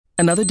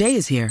Another day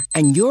is here,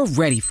 and you're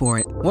ready for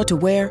it. What to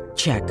wear?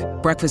 Check.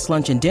 Breakfast,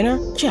 lunch, and dinner?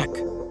 Check.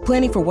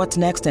 Planning for what's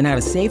next and how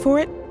to save for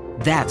it?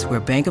 That's where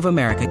Bank of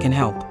America can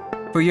help.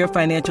 For your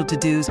financial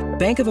to-dos,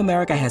 Bank of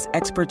America has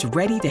experts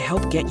ready to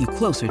help get you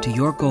closer to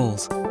your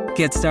goals.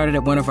 Get started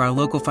at one of our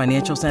local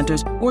financial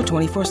centers or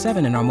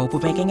 24/7 in our mobile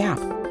banking app.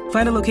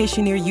 Find a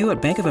location near you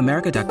at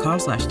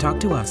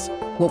bankofamerica.com/talktous.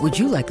 What would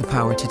you like the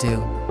power to do?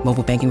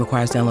 Mobile banking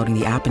requires downloading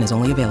the app and is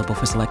only available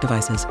for select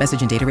devices.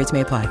 Message and data rates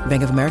may apply.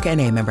 Bank of America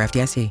N.A., member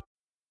FDIC.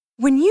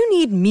 When you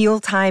need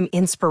mealtime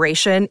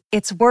inspiration,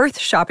 it's worth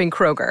shopping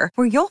Kroger,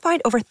 where you'll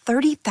find over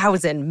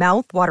 30,000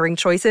 mouth-watering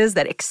choices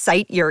that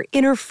excite your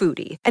inner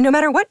foodie. And no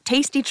matter what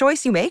tasty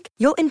choice you make,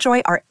 you'll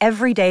enjoy our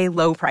everyday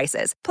low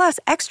prices, plus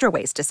extra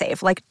ways to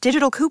save, like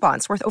digital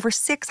coupons worth over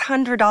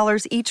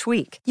 $600 each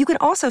week. You can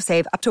also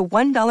save up to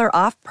 $1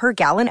 off per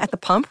gallon at the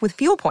pump with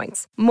fuel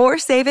points. More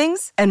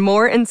savings and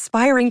more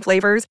inspiring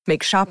flavors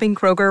make shopping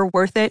Kroger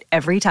worth it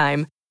every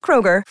time.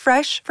 Kroger,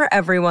 fresh for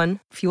everyone.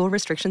 Fuel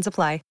restrictions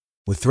apply.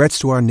 With threats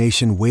to our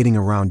nation waiting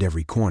around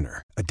every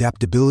corner,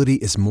 adaptability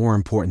is more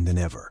important than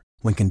ever.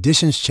 When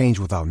conditions change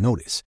without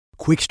notice,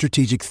 quick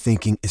strategic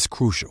thinking is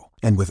crucial.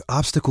 And with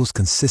obstacles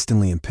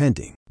consistently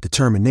impending,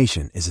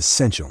 determination is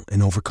essential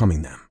in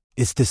overcoming them.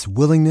 It's this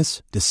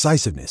willingness,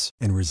 decisiveness,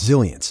 and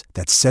resilience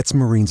that sets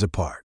Marines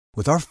apart.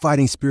 With our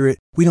fighting spirit,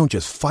 we don't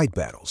just fight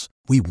battles,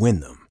 we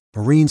win them.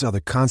 Marines are the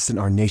constant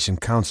our nation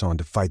counts on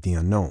to fight the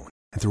unknown.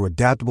 And through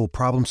adaptable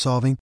problem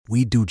solving,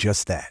 we do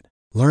just that.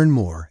 Learn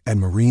more at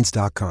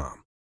marines.com.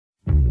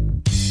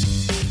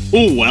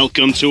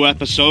 Welcome to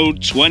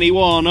episode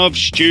 21 of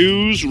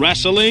Stu's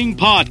Wrestling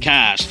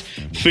Podcast,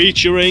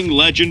 featuring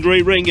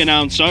legendary ring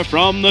announcer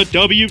from the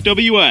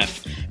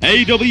WWF,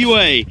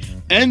 AWA,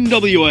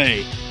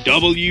 NWA,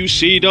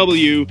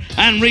 WCW,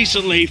 and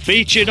recently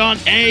featured on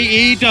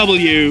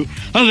AEW.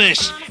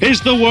 This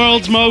is the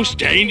world's most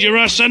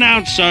dangerous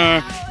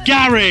announcer,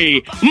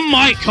 Gary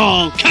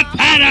Michael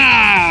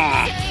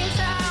Cappetta!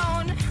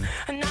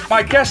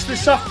 My guest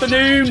this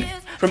afternoon,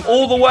 from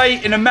all the way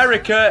in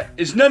America,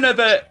 is none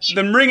other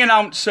than ring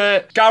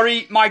announcer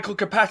Gary Michael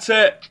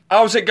Cappetta.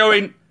 How's it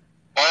going?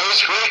 Oh,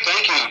 it's great,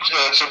 thank you.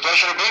 It's a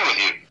pleasure to be with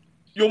you.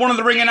 You're one of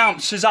the ring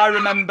announcers I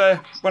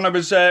remember when I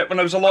was a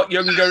lot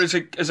younger as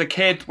a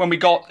kid, when we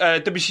got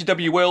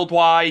WCW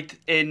Worldwide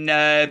in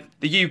the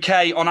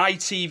UK on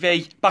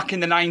ITV back in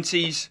the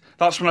 90s.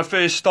 That's when I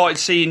first started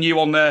seeing you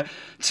on the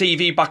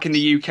TV back in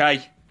the UK.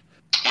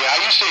 Yeah,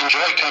 I used to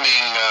enjoy coming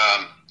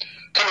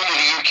to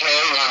the UK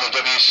on the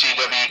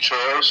WCW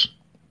tours.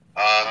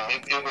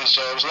 It was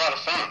a lot of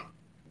fun.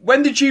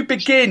 When did you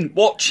begin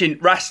watching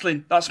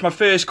wrestling? That's my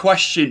first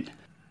question.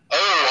 Oh,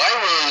 I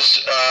was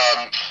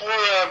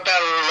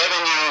about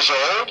 11 years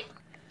old,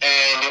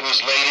 and it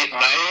was late at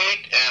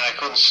night, and I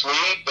couldn't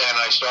sleep, and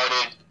I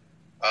started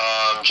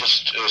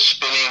just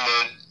spinning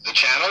the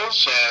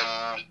channels,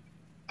 and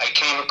I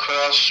came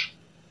across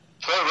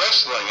pro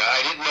wrestling.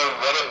 I didn't know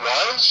what it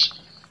was.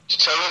 To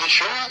tell you the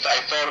truth,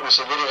 I thought it was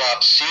a little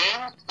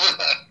obscene,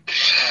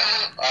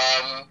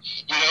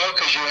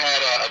 because you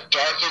had a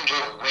darkened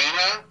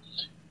arena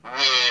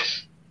with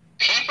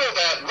people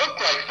that looked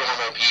like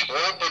normal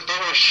people, but they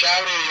were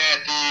shouting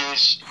at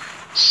these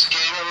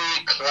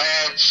scantily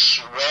clad,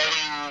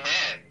 sweating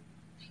men.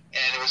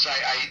 And it was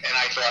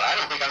I thought, I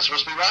don't think I'm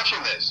supposed to be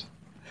watching this.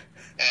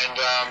 And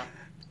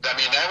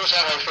that was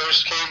how I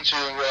first came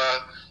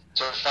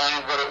to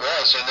find what it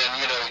was. And then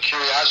the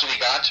curiosity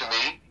got to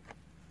me.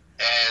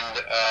 And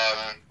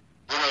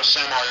Bruno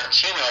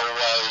Sammartino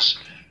was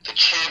the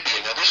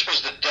champion. Now, this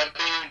was the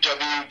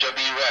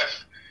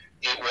WWF.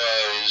 It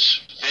was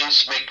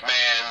Vince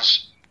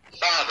McMahon's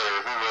father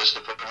who was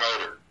the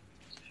promoter.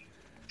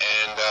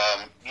 And,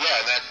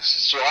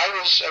 so I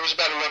was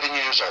about 11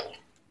 years old.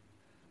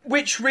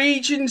 Which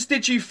regions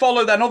did you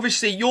follow then?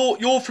 Obviously,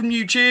 you're from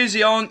New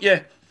Jersey, aren't you?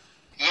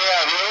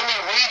 Yeah, the only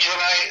region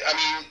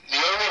the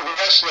only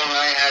wrestling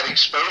I had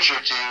exposure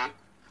to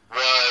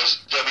was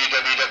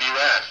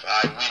WWF.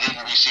 We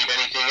didn't receive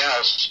anything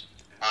else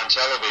on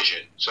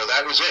television, so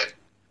that was it.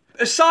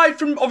 Aside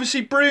from,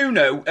 obviously,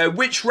 Bruno,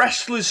 which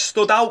wrestlers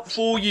stood out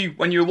for you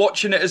when you were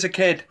watching it as a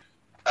kid?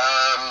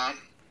 I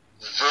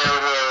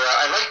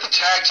liked the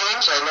tag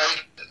teams. I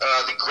liked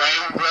the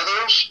Graham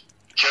brothers,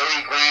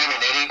 Jerry Graham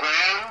and Eddie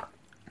Graham.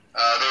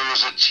 There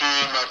was a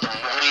team of the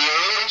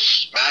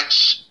Mortiers,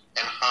 Max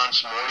and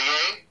Hans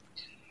Mortier.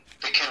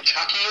 The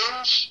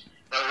Kentuckians.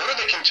 Now, one of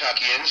the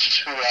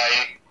Kentuckians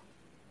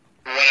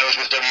when I was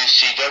with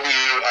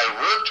WCW, I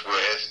worked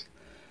with,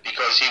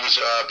 because he was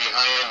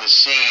behind the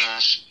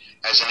scenes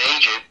as an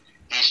agent.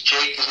 He's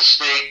Jake the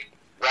Snake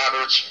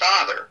Roberts'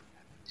 father.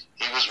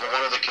 He was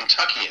one of the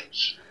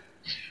Kentuckians.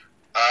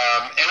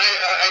 And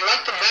I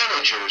liked the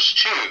managers,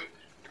 too.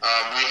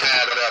 We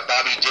had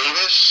Bobby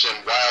Davis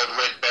and Wild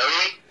Red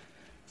Berry.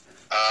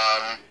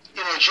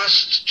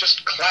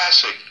 Just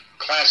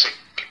classic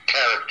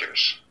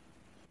characters.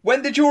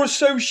 When did your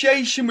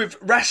association with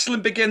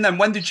wrestling begin then?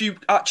 When did you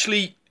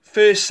actually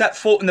first set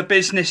foot in the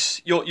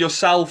business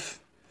yourself?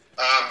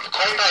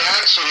 Quite by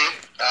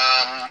accident.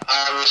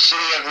 I was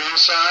sitting at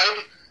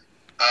ringside.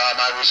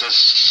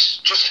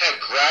 just had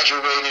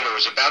graduated or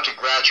was about to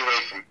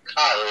graduate from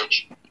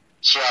college,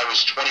 so I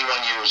was 21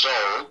 years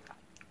old,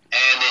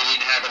 and they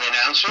didn't have an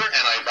announcer,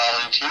 and I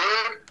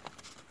volunteered,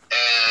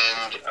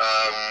 and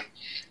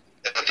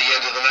at the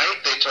end of the night,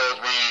 they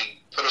told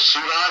me, put a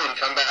suit on and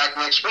come back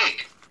next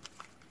week.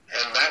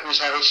 And that was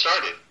how it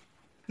started.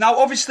 Now,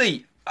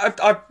 obviously,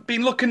 I've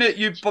been looking at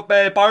your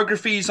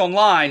biographies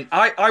online.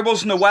 I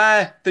wasn't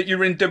aware that you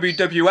were in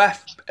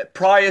WWF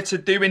prior to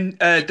doing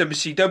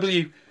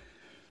WCW.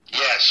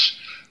 Yes.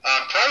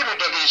 Prior to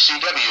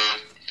WCW,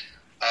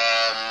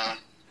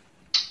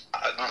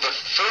 the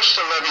first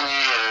 11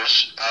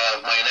 years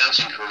of my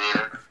announcing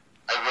career,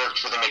 I worked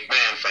for the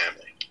McMahon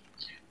family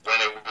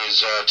when it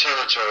was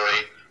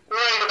territory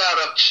right about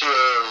up to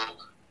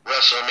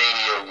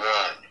WrestleMania 1.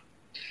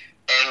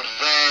 And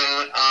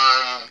then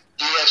on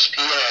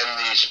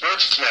ESPN, the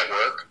sports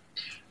network,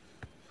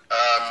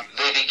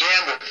 they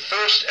began the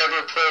first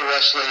ever pro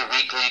wrestling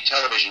weekly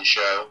television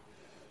show,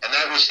 and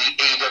that was the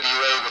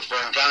AWA with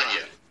Vern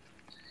Gagne.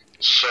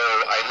 So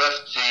I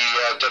left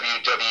the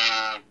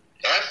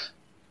WWF,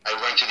 I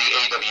went to the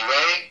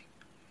AWA,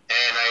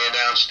 and I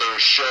announced their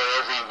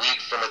show every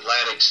week from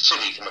Atlantic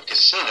City, from a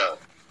casino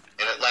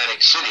in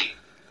Atlantic City.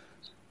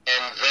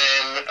 And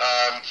then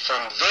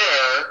from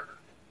there,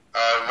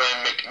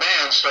 when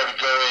McMahon started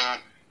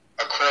going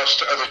across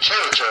to other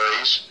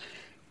territories,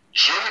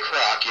 Jim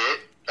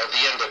Crockett of the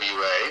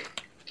NWA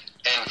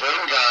and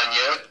Vern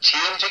Gagne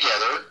teamed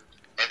together,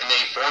 and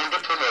they formed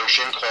a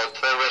promotion called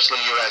Pro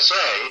Wrestling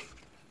USA,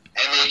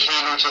 and they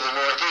came into the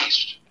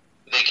Northeast.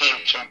 They came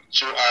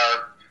to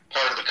our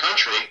part of the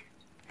country,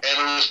 and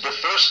it was the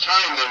first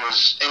time there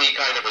was any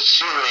kind of a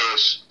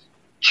serious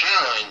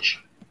challenge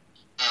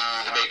to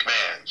the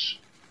McMahons.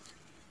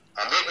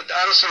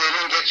 Honestly, they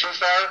didn't get too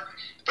far,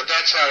 but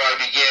that's how I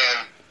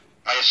began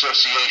my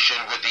association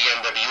with the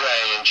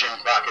NWA and Jim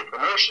Crockett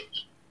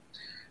Promotions.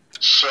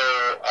 So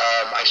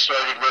I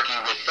started working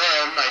with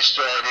them.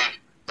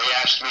 They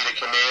asked me to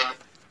come in.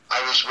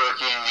 I was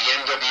working the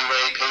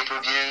NWA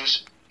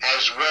pay-per-views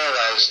as well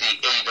as the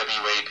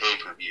AWA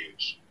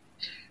pay-per-views.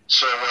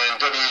 So when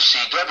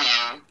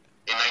WCW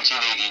in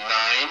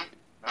 1989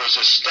 was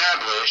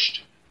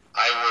established,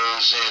 I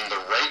was in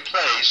the right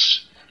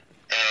place,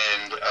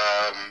 and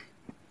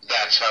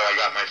that's how I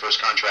got my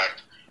first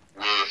contract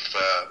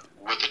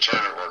with the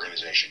Turner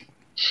organization.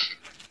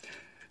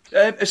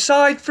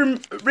 Aside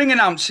from ring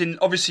announcing,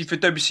 obviously for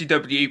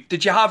WCW,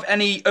 did you have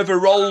any other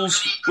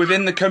roles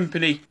within the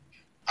company?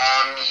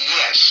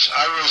 Yes,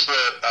 I was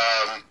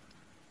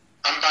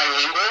I'm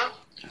bilingual.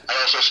 I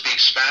also speak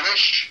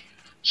Spanish,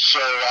 so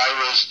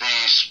I was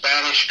the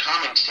Spanish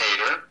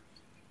commentator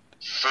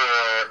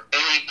for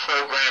any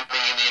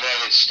programming in the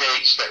United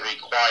States that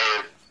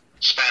required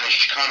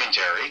Spanish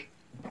commentary.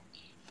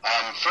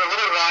 For a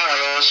little while,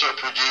 I also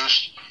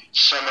produced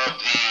some of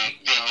the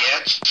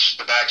vignettes,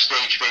 the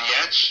backstage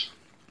vignettes,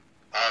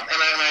 and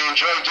I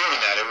enjoyed doing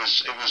that. It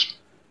was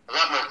a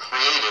lot more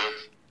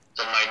creative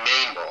than my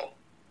main role.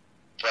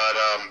 But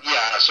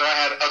so I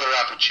had other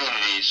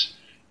opportunities,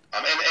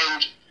 and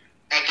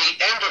at the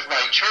end of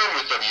my term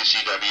with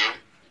WCW,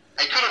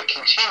 I could have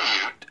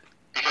continued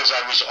because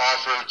I was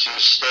offered to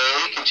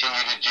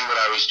continue to do what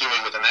I was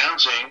doing with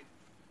announcing,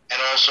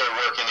 and also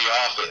work in the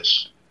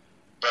office.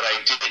 But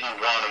I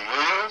didn't want to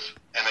move,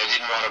 and I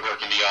didn't want to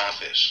work in the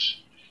office.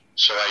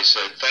 So I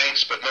said,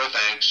 thanks, but no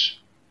thanks,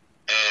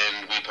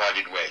 and we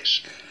parted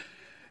ways.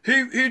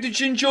 Who did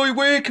you enjoy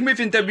working with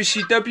in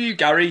WCW,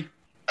 Gary?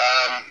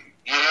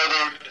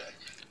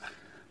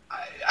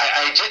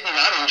 I did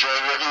not enjoy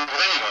working with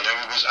anyone.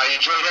 I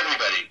enjoyed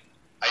everybody.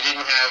 I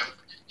didn't have,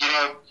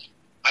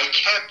 I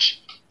kept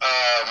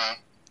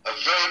a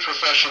very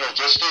professional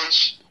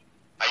distance.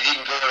 I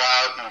didn't go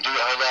out and do a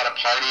whole lot of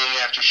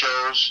partying after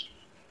shows.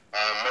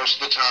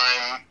 Most of the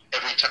time,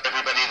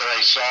 everybody that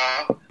I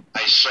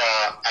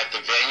saw at the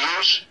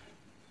venues.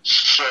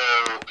 So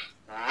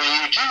when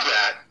you do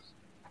that,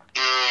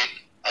 it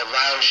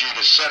allows you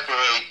to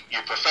separate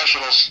your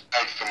professional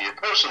side from your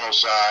personal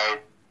side,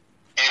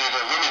 and it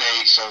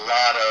eliminates a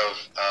lot of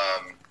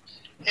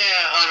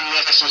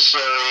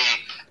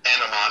unnecessary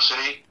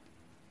animosity.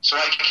 So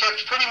I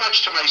kept pretty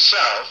much to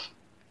myself.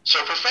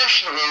 So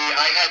professionally,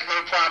 I had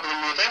no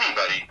problem with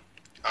anybody.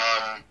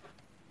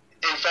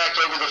 In fact,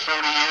 over the 40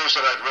 years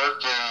that I've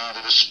worked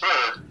in the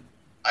sport,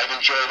 I've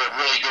enjoyed a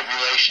really good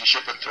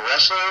relationship with the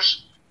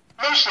wrestlers,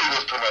 mostly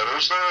with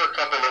promoters. There were a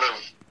couple of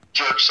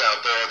jerks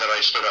out there that I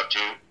stood up to,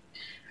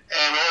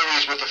 and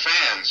always with the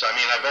fans. I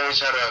mean, I've always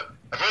had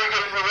a very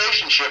good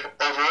relationship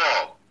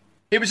overall.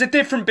 It was a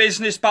different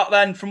business back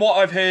then, from what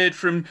I've heard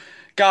from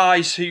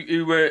guys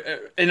who were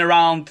in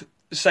around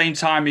the same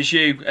time as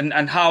you,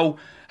 and how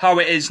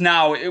it is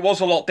now. It was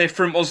a lot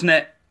different, wasn't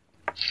it?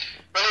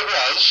 Well, it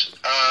was.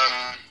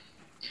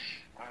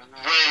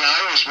 When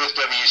I was with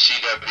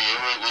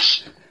WCW, it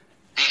was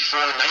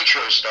before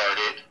Nitro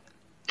started.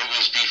 It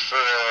was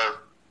before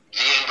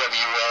the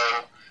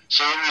NWO.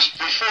 So it was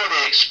before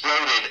they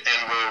exploded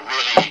and were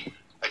really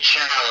a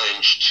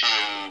challenge to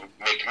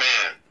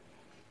McMahon.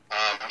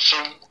 So,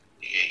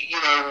 we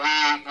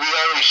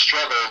always really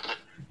struggled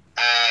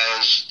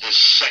as the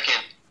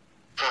second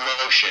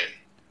promotion.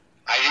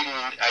 I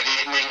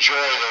didn't enjoy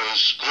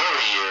those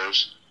glory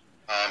years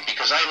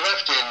because I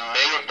left in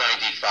May of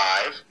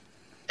 '95,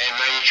 and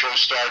Nitro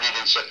started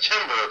in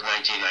September of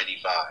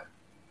 1995.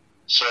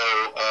 So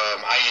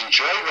I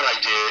enjoyed what I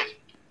did,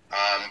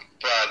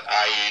 but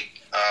I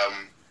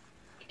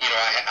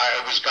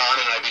was gone,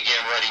 and I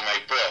began writing my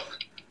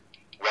book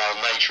while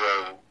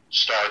Nitro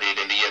started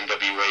and the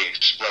NWA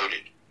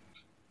exploded.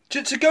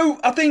 To go,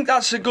 I think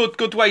that's a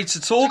good way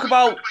to talk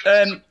about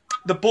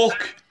the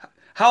book.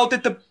 How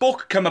did the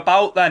book come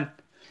about then?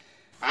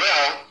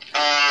 Well,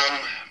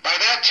 by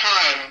that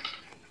time,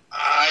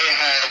 I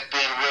had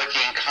been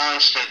working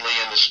constantly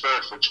in the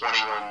sport for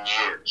 21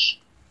 years.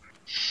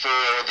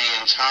 For the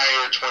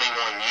entire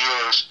 21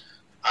 years,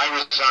 I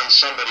was on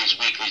somebody's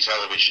weekly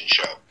television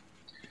show.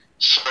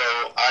 So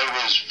I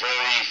was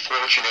very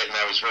fortunate and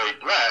I was very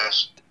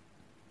blessed.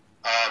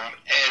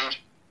 And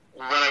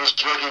when I was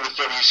working with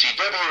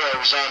WCW, I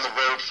was on the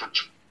road for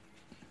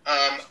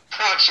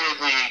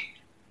approximately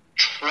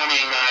 20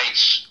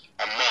 nights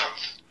a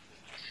month.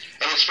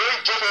 And it's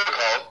very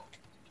difficult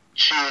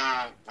to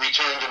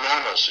return to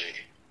normalcy.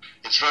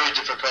 It's very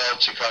difficult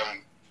to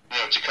come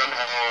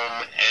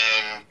home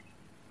and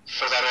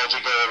for that all to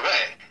go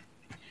away.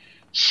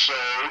 So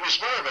it was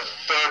more of a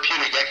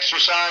therapeutic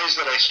exercise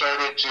that I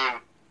started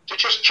to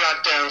just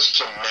jot down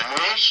some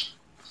memories.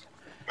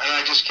 And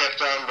I just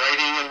kept on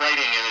writing and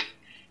writing, and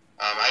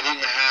I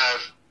didn't have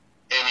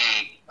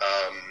any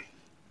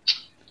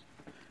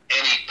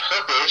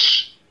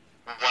purpose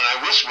when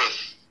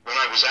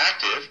I was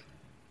active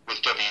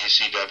with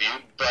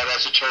WCW. But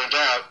as it turned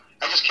out,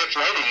 I just kept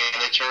writing,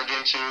 and it turned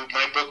into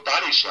my book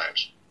Body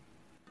Slams.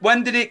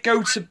 When did it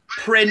go to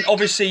print?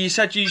 Obviously, you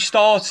said you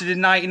started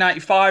in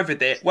 1995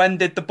 with it. When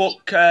did the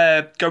book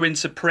go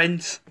into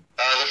print?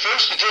 The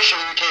first edition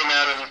came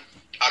out in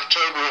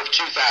October of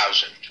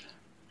 2000.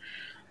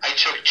 I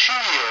took 2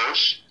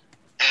 years,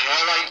 and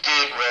all I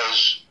did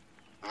was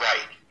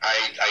write.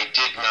 I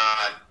did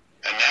not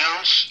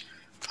announce.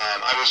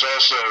 I was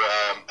also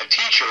a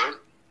teacher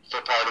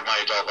for part of my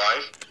adult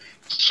life,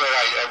 so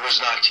I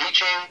was not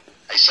teaching.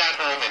 I sat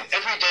home, and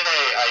every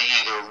day I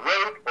either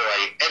wrote or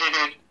I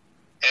edited,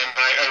 and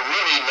I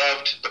really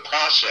loved the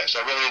process.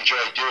 I really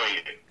enjoyed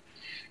doing it.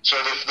 So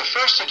the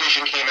first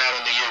edition came out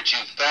in the year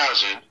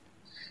 2000,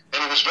 and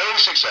it was very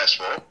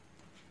successful.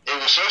 It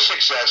was so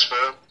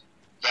successful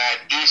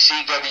that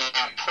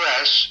ECW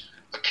Press,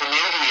 a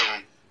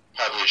Canadian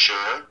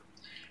publisher,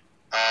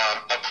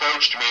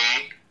 approached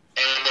me,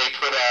 and they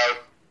put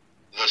out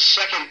the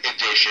second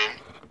edition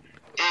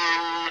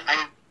in,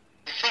 I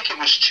think it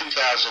was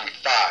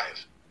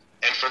 2005.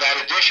 And for that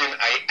edition,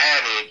 I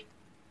added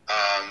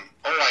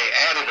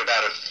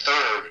about a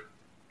third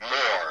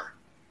more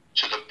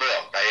to the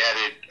book. I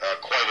added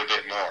quite a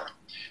bit more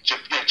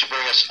to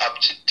bring us up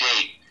to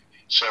date.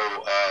 So,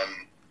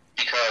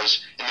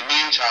 because in the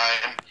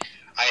meantime,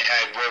 I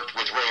had worked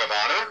with Ring of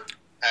Honor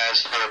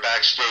as their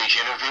backstage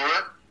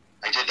interviewer.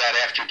 I did that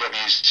after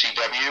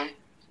WCW.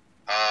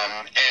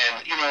 And,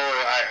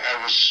 I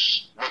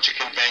went to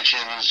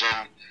conventions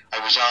and I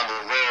was on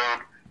the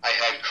road. I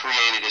had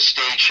created a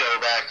stage show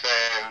back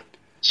then.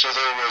 So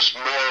there was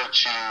more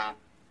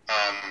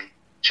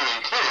to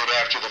include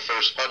after the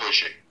first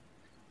publishing.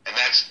 And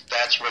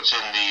that's what's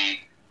in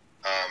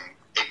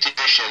the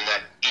edition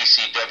that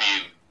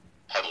ECW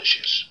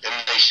publishes. And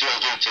they still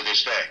do to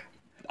this day.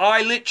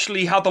 I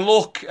literally had a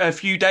look a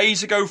few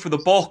days ago for the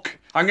book.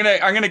 I'm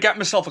gonna get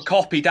myself a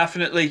copy,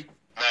 definitely.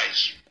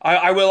 Nice.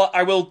 I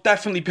will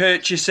definitely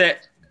purchase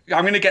it.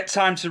 I'm gonna get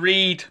time to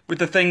read with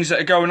the things that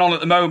are going on at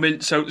the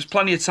moment, so there's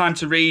plenty of time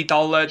to read.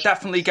 I'll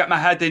definitely get my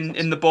head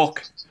in the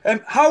book.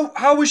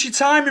 How was your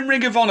time in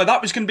Ring of Honor?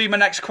 That was going to be my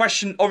next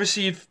question.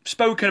 Obviously, you've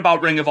spoken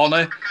about Ring of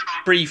Honor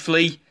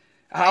briefly.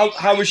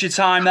 How was your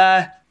time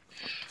there?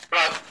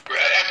 Well,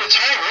 at the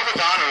time, Ring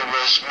of Honor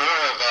was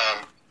more of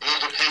an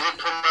independent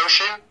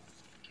promotion,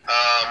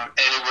 and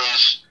it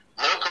was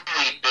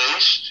locally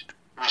based.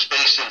 It was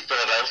based in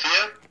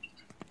Philadelphia,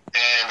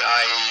 and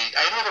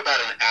I live about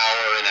an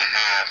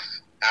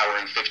hour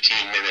and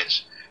 15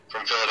 minutes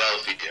from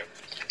Philadelphia.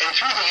 And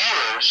through the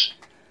years,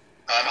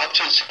 up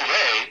to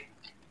today,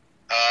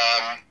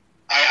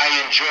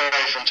 I enjoy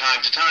from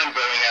time to time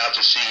going out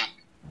to see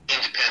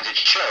independent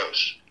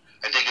shows.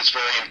 I think it's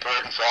very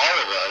important for all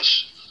of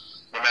us,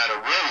 no matter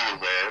where you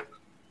live,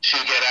 to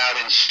get out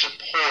and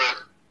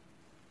support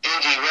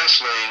indie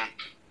wrestling,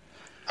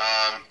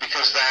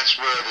 because that's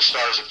where the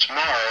stars of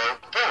tomorrow are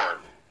born.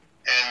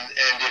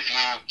 And if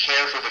you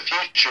care for the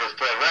future of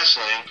pro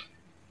wrestling,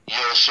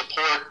 you'll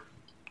support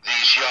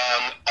these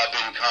young,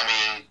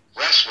 up-and-coming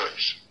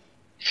wrestlers.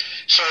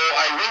 So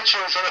I went to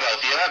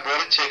Philadelphia, I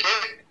bought a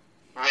ticket,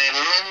 went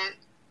in,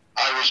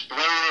 I was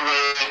blown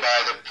away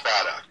by the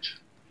product.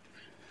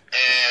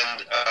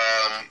 And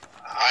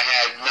I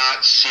had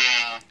not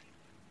seen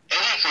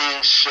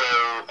anything so,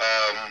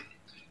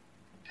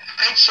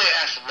 I'd say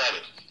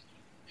athletic.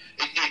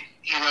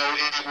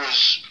 It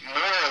was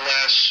more or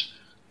less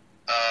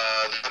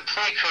the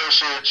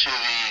precursor to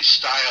the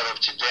style style of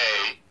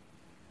today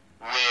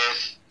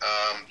with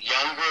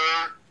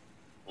younger,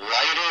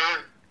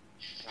 lighter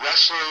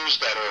wrestlers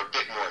that are a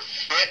bit more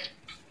fit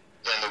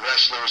than the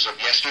wrestlers of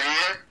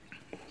yesteryear.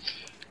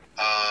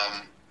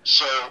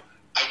 So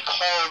I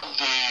called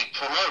the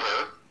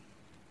promoter,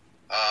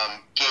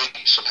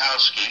 Gabe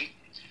Sapowski,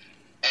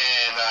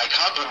 and I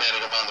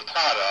complimented him on the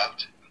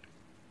product,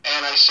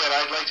 and I said,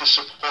 I'd like to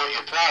support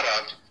your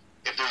product.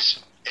 If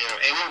there's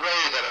any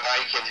way that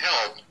I can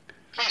help,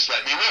 please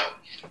let me know.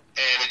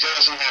 And it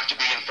doesn't have to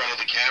be in front of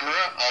the camera.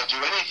 I'll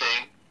do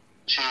anything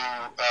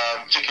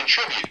to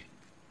contribute.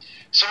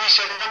 So he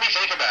said, let me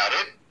think about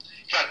it.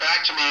 He got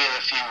back to me in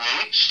a few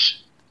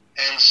weeks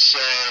and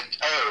said,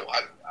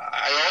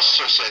 I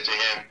also said to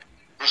him,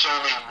 there's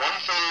only one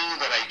thing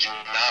that I do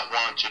not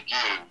want to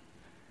do.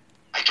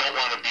 I don't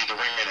want to be the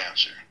ring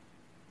announcer.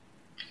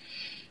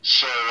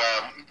 So,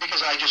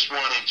 because I just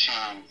wanted to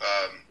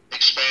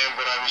expand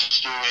what I was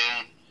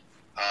doing.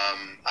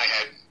 I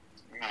had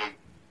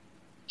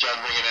done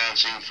ring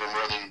announcing for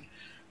more than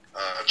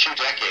 2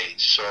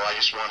 decades, so I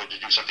just wanted to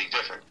do something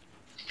different.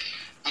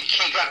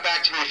 He got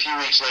back to me a few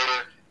weeks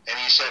later, and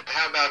he said,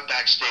 how about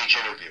backstage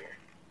interviewing?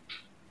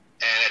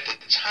 And at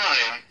the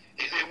time,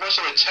 it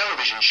wasn't a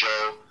television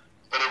show,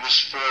 but it was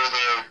for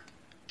their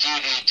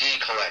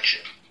DVD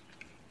collection.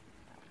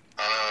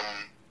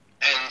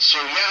 And so,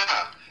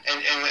 yeah, and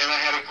I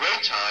had a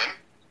great time.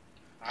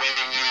 When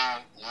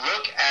you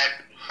look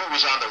at who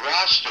was on the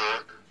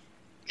roster,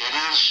 it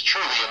is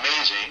truly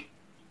amazing.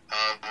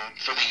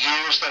 For the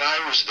years that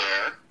I was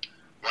there,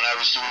 when I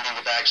was doing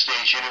the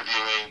backstage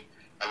interviewing,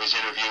 I was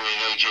interviewing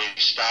AJ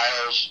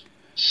Styles,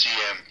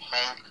 CM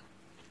Punk,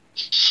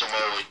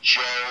 Samoa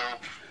Joe,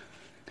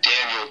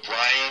 Daniel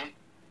Bryan,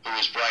 who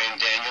was Bryan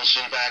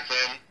Danielson back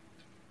then,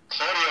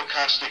 Claudio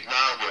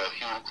Castagnoli,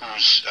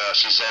 who's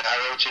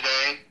Cesaro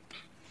today.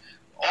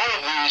 All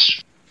of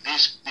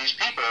these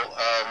people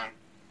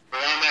were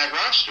on that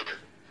roster.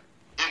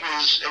 It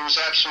was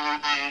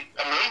absolutely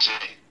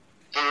amazing.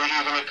 There were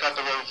even a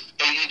couple of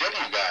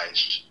AEW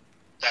guys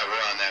that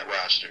were on that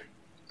roster.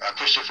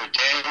 Christopher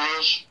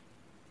Daniels.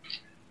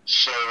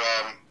 So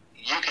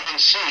you can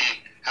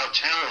see how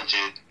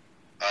talented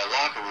a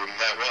locker room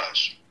that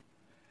was.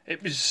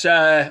 It was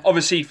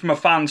obviously from a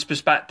fan's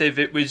perspective,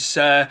 it was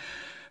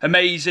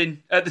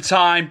amazing at the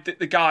time that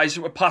the guys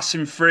that were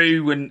passing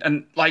through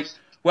and like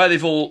where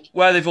they've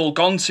all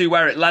gone to,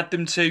 where it led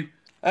them to.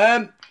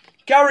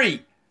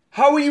 Gary,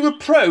 how were you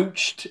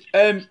approached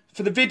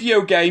for the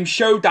video game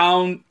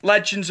Showdown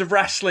Legends of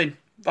Wrestling?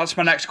 That's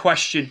my next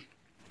question.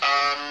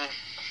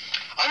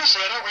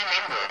 Honestly, I don't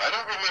remember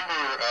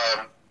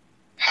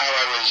how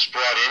I was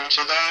brought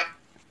into that.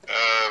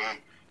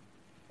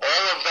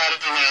 All of that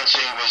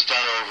announcing was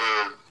done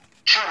over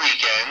 2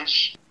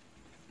 weekends,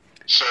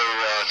 so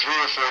 3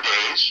 or 4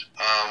 days.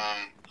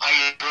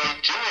 I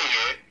enjoyed doing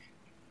it,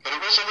 but it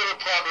was a little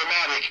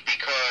problematic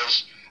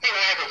because I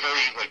have a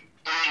very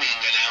booming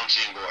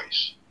announcing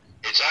voice.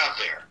 It's out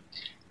there,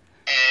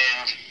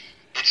 and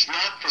it's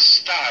not the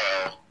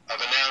style of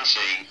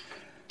announcing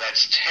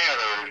that's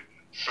tailored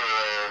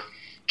for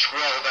 12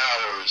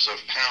 hours of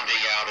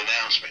pounding out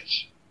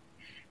announcements.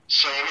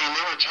 So,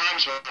 there were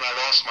times when I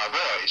lost my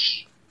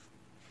voice,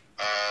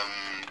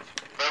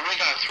 but we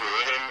got through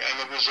it, and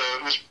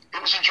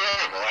it was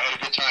enjoyable. I had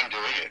a good time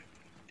doing it.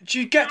 Do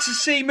you get to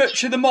see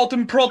much of the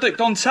modern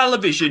product on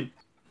television?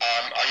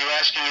 Are you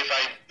asking if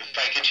I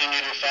continue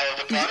to follow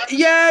the product?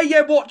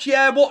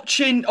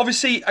 Watching.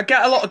 Obviously, I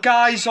get a lot of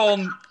guys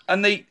on,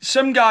 and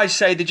some guys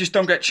say they just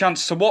don't get a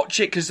chance to watch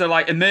it because they're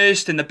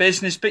immersed in the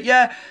business. But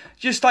yeah,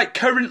 just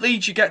currently,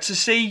 do you get to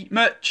see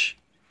much?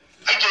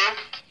 I do.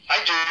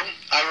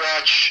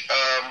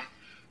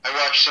 I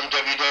watch some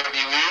WWE.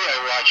 I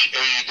watch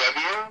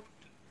AEW.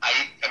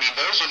 I mean,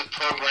 those are the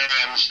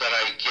programs that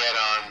I get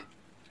on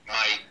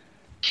my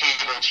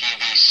cable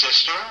TV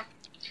system.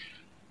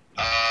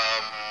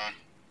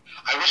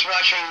 I was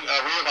watching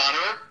Ring of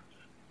Honor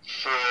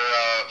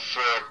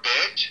for a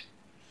bit.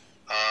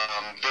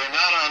 They're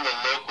not on the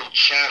local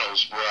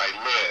channels where I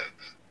live,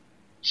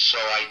 so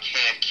I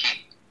can't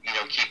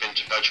keep in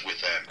touch with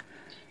them.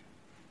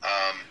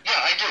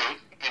 I do.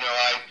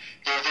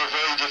 They're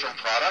very different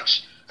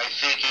products. I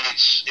think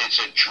it's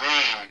a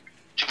dream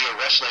to be a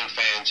wrestling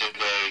fan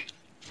today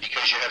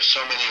because you have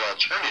so many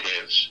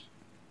alternatives.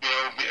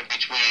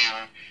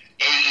 Between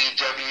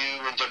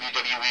AEW and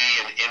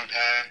WWE and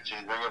Impact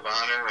and Ring of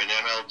Honor and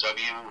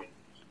MLW and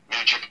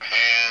New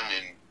Japan,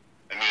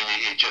 and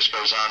it just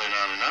goes on and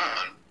on and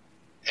on.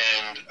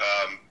 And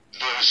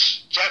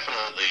there's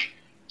definitely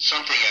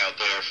something out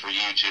there for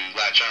you to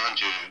latch on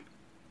to,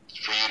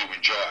 for you to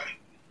enjoy.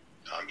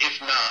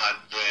 If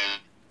not, then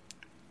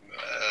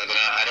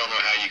I don't know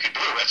how you could be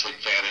a wrestling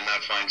fan and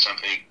not find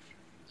something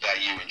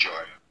that you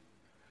enjoy.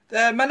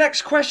 My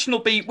next question will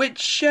be,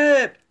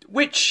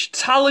 which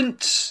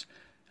talents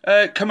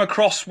come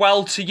across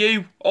well to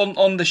you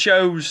on the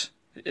shows,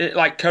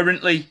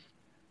 currently?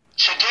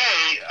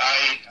 Today,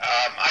 I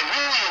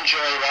really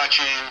enjoy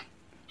watching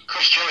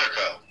Chris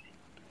Jericho.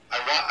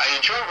 I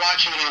enjoy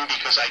watching him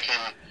because I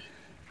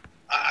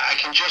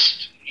can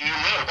just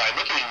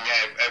looking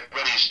at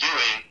what he's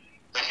doing,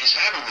 that he's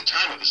having the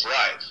time of his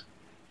life.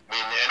 I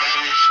mean, and that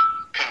was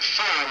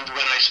confirmed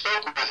when I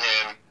spoke with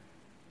him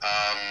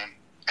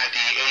at the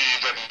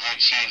AEW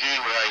TV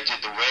where I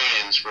did the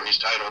weigh-ins for his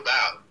title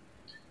bout.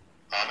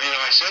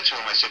 I said to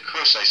him, I said,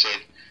 Chris, I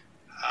said,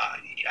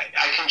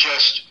 I can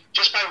just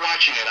by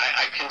watching it,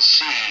 I can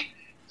see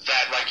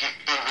that like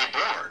you've been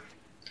reborn.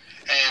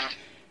 And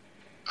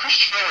Chris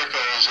Jericho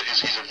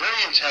he's a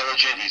very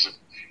intelligent, he's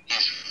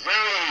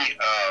very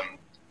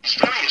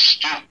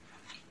astute,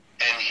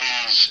 and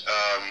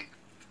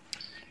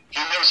he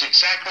knows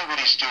exactly what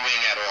he's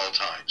doing at all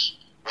times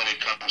when it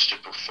comes to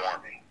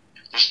performing.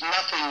 There's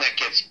nothing that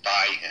gets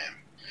by him.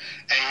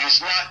 And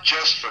he's not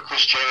just for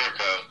Chris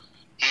Jericho,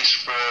 he's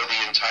for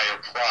the entire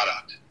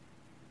product.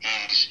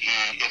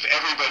 If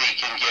everybody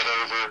can get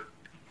over,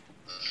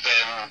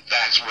 then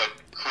that's what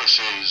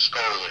Chris's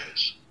goal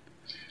is.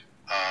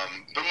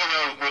 But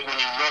when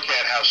you look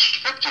at how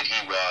scripted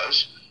he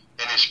was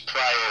in his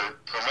prior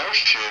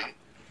promotion,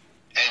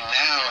 and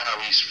now how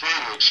he's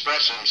free to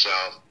express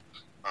himself,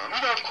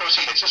 of course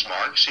he hits his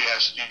marks. He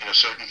has,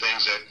 certain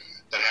things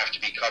that have to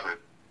be covered.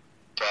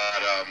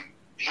 But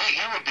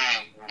he would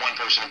be one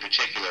person in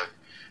particular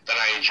that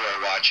I enjoy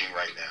watching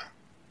right now.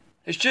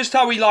 It's just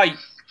how he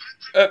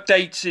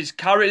updates his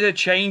character,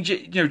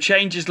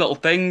 changes little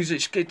things.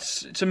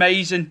 It's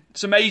amazing.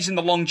 It's amazing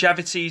the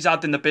longevity he's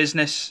had in the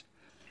business.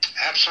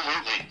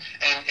 Absolutely,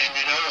 and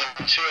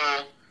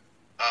until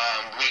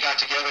we got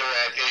together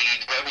at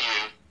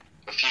AEW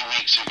a few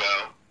weeks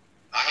ago,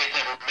 I had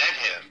never met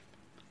him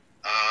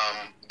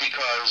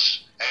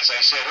because, as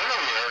I said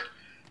earlier,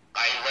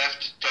 I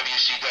left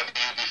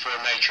WCW before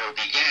Nitro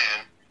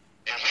began,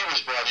 and he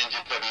was brought into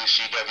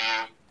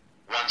WCW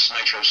once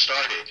Nitro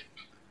started.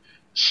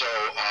 So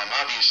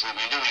obviously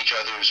we knew each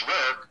other's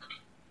work,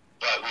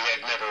 but we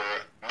had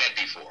never met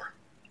before,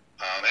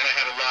 and I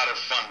had a lot of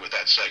fun with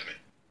that segment.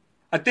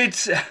 I did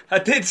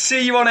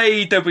see you on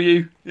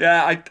AEW.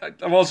 Yeah,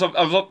 I was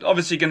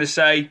obviously going to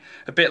say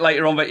a bit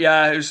later on, but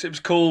yeah, it was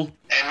cool.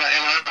 And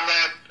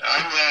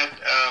I'm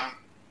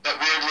that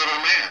weird little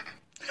man.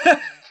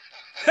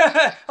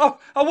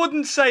 I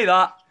wouldn't say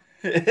that.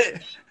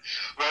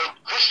 Well,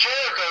 Chris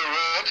Jericho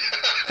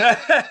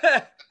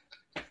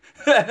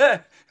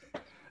would.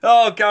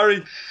 Oh,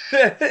 Gary.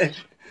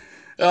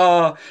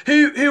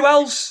 Who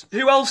else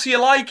are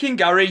you liking,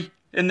 Gary?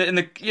 In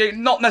the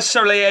not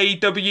necessarily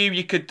AEW,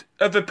 you could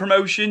other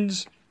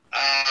promotions.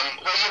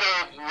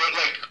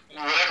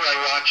 Whenever I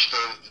watch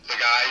the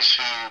guys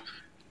who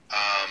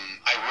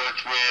I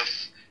worked with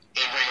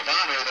in Ring of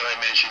Honor that I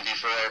mentioned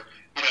before,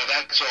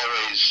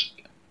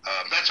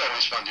 that's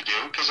always fun to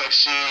do because I've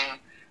seen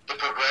the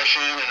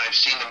progression and I've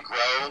seen them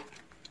grow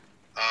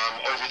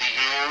over the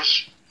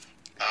years.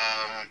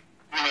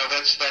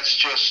 That's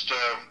just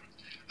a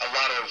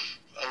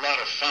lot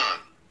of fun.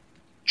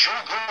 Drew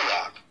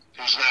Gulak,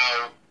 who's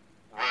now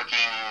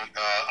working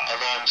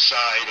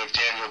alongside of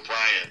Daniel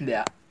Bryan.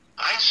 Yeah.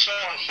 I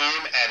saw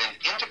him at an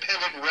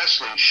independent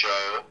wrestling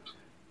show.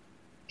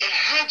 It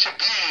had to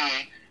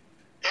be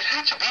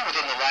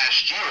within the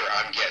last year,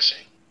 I'm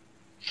guessing.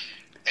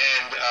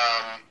 And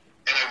I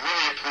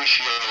really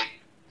appreciate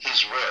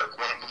his work.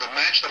 The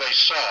match that I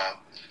saw,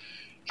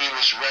 he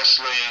was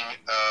wrestling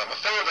a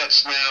fellow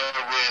that's now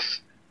with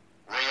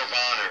Ring of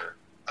Honor,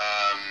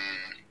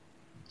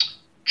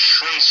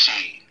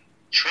 Tracy,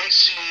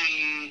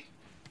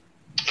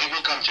 it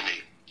will come to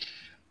me.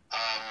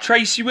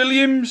 Tracy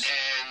Williams?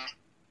 And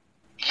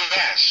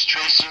yes,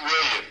 Tracy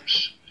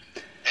Williams.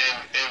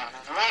 And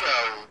what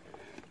a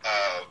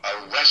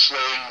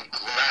wrestling,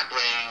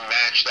 grappling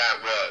match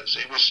that was.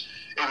 It was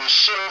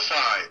so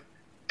fine.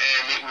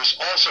 And it was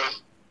also,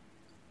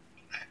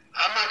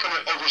 I'm not going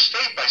to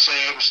overstate by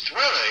saying it was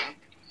thrilling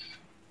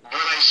when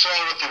I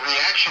saw what the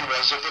reaction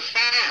was of the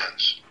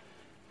fans.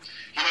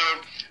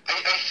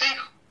 I think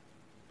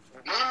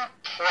one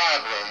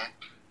problem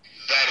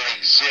that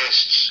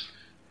exists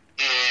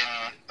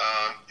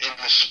in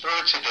the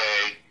sport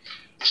today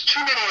is too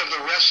many of the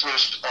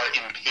wrestlers are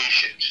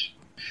impatient.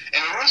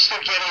 And unless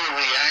they're getting a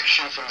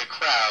reaction from the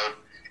crowd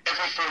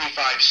every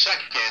 45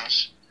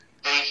 seconds,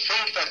 they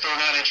think that they're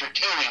not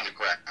entertaining the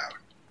crowd.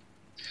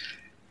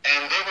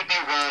 And they would be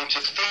wrong to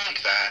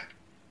think that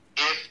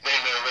if they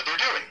know what they're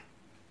doing.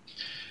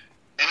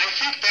 And I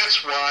think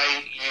that's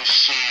why you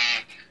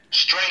see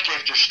strike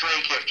after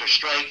strike after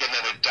strike, and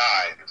then a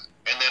dive,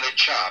 and then a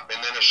chop,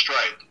 and then a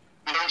strike.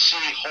 You don't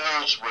see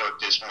holds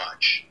worked as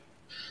much.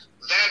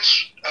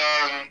 That's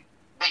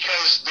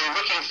because they're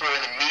looking for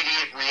an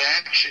immediate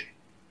reaction.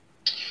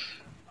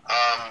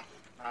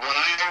 When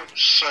I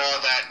saw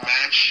that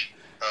match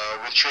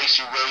with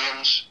Tracy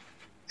Williams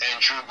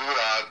and Drew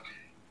Gulak,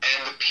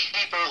 and the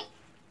people,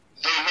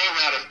 they may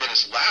not have been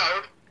as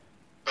loud,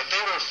 but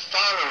they were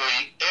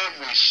following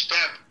every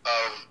step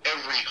of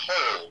every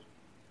hold,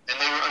 and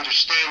they were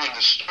understanding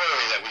the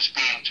story that was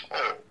being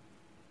told.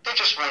 They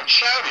just weren't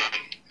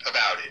shouting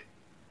about it.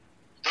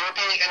 They were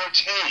being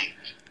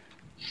entertained.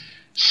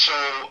 So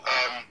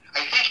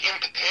I think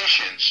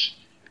impatience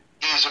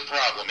is a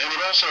problem, and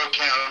it also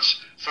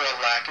accounts for a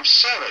lack of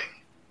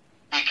selling,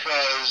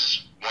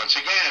 because once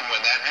again,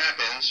 when that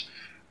happens,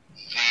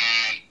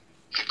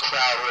 the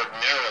crowd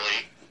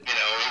ordinarily,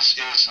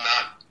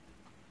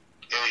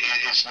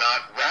 is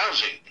not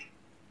rousing.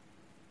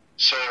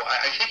 So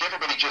I think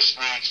everybody just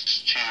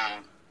needs to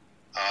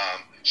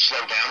slow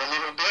down a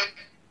little bit.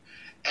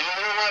 And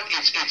you know what?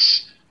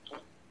 It's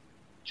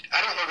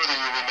I don't know whether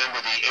you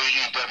remember the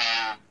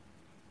AEW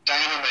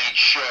Dynamite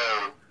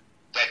show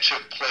that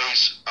took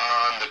place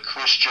on the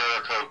Chris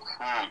Jericho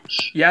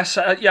cruise. Yes,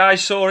 yeah, I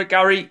saw it,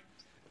 Gary.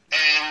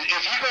 And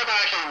if you go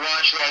back and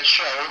watch that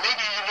show, or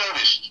maybe you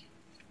noticed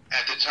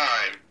at the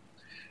time,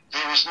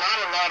 there was not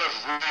a lot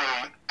of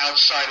room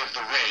outside of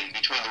the ring,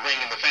 between the ring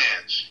and the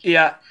fans.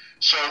 Yeah.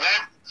 So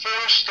that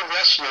forced the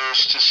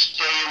wrestlers to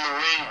stay in the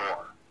ring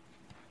more.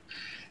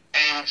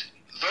 And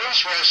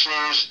those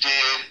wrestlers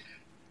did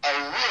a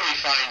really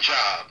fine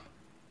job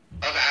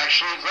of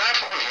actually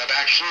grappling, of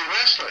actually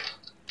wrestling.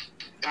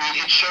 I mean,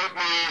 it showed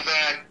me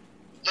that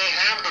they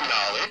have the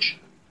knowledge.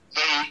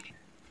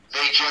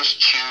 They just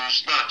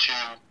choose not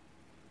to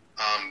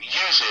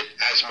use it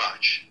as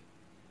much.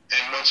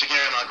 And once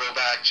again, I'll go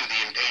back to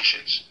the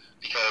impatience,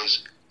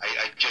 because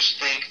I just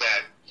think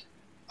that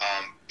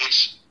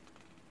it's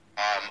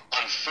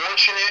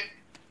unfortunate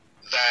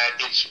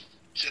that in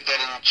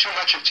too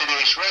much of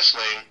today's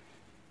wrestling,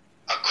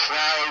 a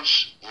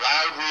crowd's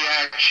loud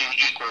reaction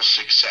equals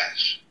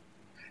success.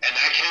 And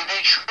that can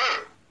be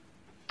true,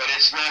 but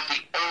it's not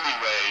the only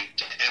way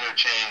to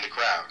entertain the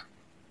crowd.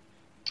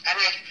 And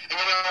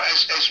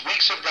as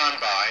weeks have gone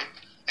by,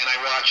 and I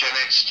watch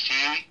NXT,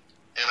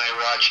 and I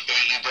watch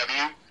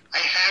AEW, I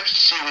have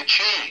seen a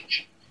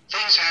change.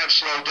 Things have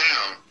slowed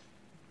down,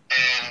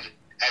 and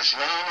as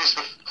long as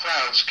the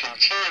crowds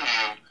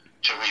continue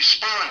to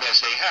respond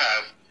as they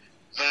have,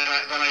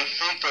 then I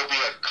think there'll be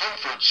a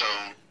comfort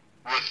zone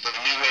with the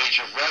new age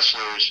of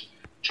wrestlers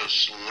to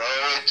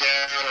slow it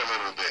down a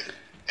little bit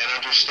and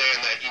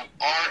understand that you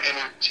are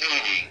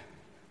entertaining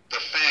the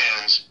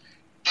fans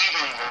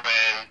even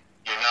when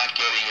you're not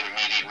getting an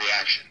immediate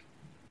reaction.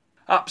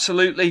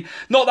 Absolutely.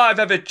 Not that I've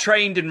ever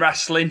trained in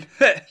wrestling.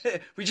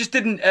 We just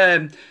didn't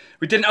have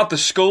the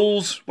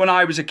schools when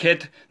I was a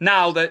kid.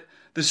 Now that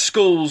there's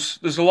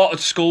a lot of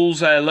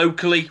schools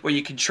locally where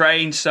you can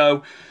train,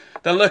 so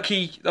they're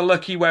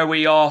lucky where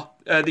we are.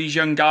 These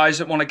young guys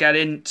that want to get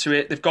into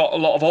it, they've got a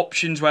lot of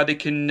options where they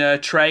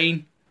can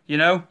train, you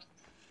know?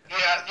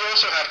 Yeah, you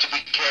also have to be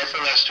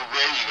careful as to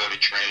where you go to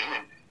train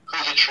and who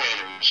the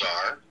trainers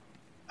are,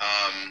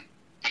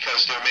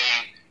 because there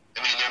may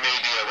be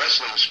a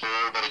wrestling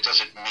school, but it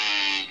doesn't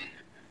mean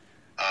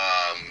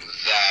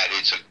that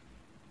it's a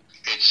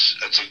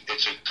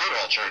good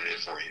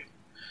alternative for you.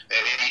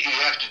 And you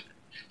have to,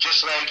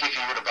 just like if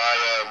you were to buy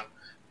a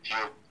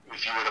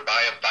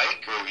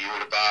bike or if you were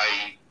to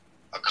buy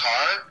a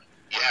car,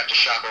 you have to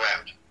shop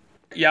around.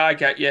 Yeah, I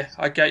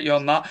get you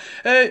on that.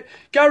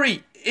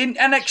 Gary, in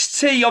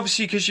NXT,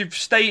 obviously, because you've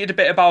stated a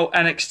bit about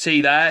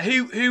NXT there,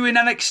 who in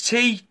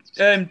NXT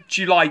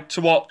do you like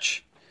to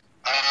watch?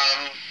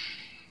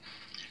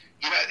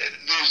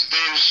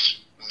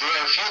 There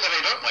are a few that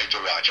I don't like to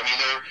watch. I mean,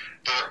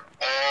 they're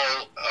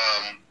all.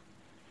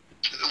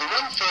 The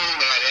one thing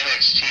that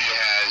NXT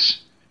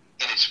has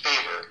in its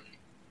favor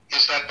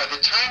is that by the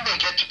time they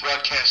get to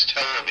broadcast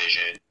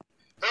television,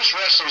 those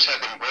wrestlers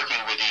have been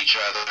working with each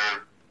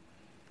other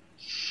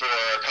for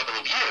a couple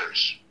of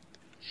years.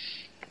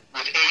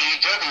 With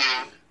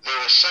AEW,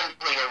 they're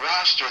assembling a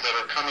roster that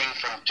are coming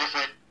from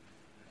different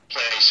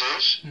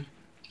places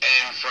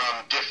and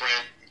from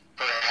different,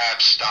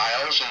 perhaps,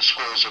 styles and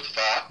schools of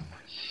thought.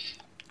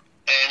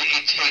 And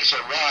it takes a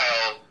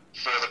while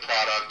for the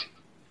product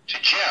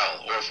to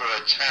gel, or for a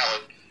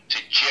talent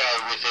to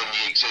gel within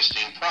the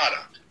existing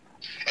product.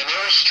 And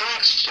there are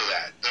strengths to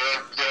that.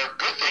 There are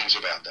good things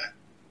about that.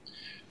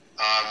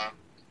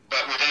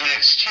 But with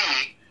NXT,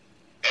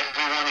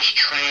 everyone is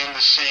trained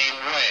the same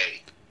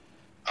way.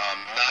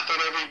 Not that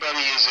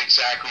everybody is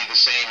exactly the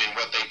same in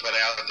what they put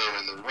out there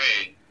in the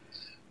ring,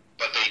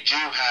 but they do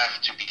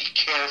have to be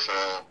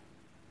careful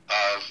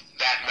of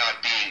that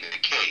not being the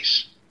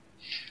case.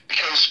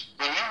 Because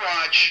when you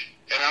watch,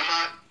 and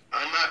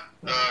I'm not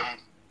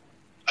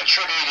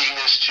attributing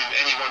this to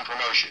any one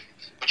promotion,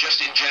 but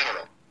just in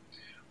general,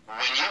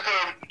 when you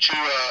go to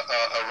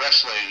a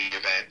wrestling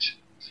event,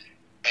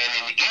 and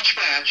in each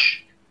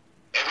match,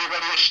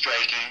 everybody is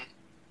striking,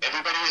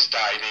 everybody is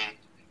diving,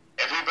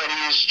 everybody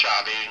is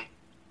jobbing,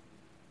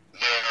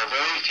 there are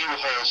very few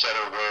holes that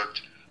are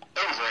worked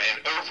over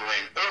and over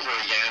and over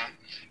again.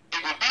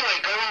 It would be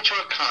like going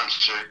to a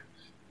concert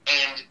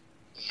and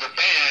the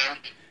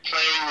band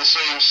playing the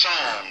same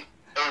song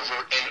over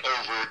and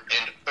over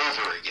and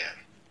over again.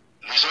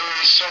 There's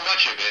only so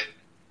much of it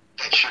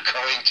that you're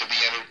going to be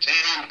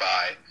entertained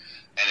by,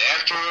 and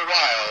after a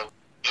while,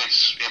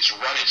 it's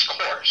run its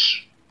course.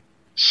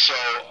 So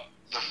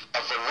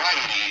a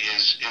variety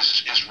is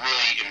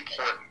really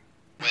important.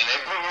 When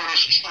everyone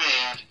is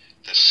trained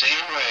the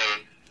same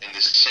way in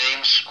the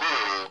same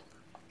school,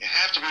 you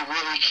have to be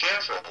really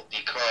careful,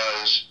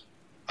 because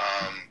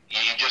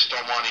you just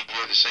don't want to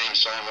hear the same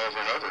song over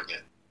and over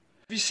again.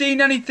 you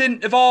seen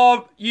anything of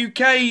our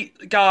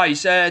UK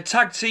guys,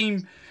 tag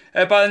team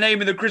by the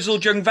name of the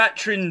Grizzled Young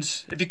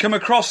Veterans? Have you come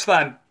across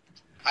them?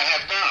 I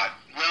have not.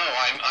 No,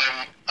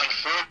 I'm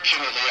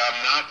unfortunately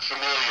I'm not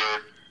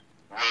familiar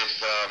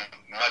with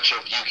much of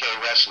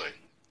UK wrestling.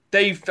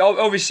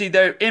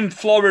 They're in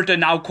Florida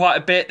now quite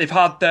a bit. They've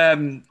had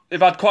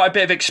quite a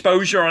bit of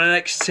exposure on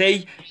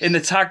NXT in the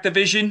tag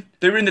division.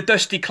 They were in the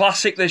Dusty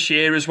Classic this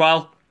year as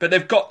well. But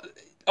they've got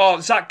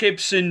Zach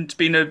Gibson's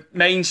been a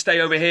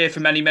mainstay over here for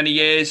many, many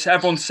years.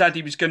 Everyone said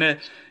he was going to,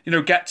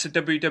 get to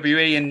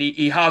WWE, and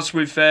he has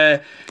with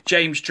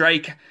James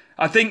Drake.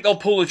 I think they'll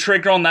pull the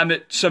trigger on them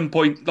at some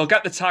point. They'll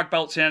get the tag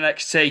belts in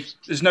NXT.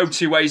 There's no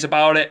two ways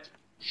about it.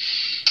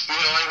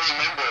 I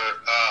remember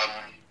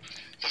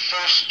the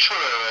first tour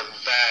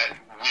that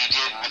we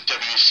did with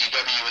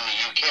WCW in the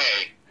UK.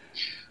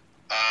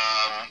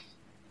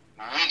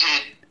 We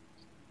did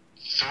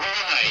 3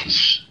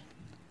 nights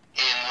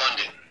in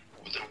London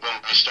when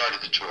we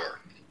started the tour.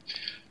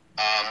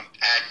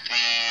 At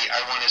the,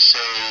 I want to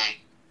say,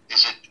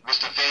 was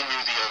the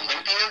venue the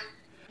Olympia?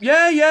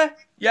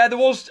 Yeah, there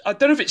was. I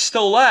don't know if it's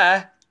still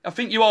there. I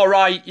think you are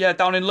right. Yeah,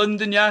 down in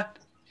London, yeah.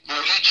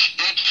 Each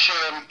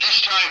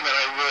time that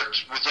I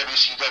worked with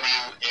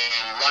WCW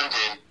in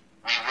London,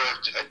 we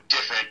worked a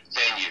different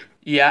venue.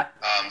 Yeah.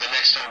 The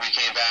next time we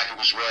came back, it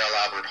was Royal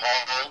Albert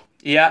Hall.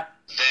 Yeah.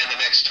 Then the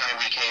next time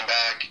we came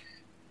back,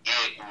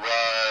 it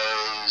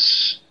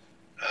was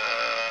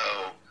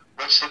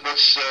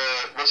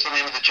what's the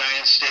name of the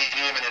Giants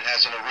Stadium, and it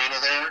has an arena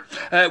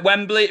there?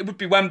 Wembley. It would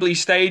be Wembley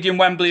Stadium,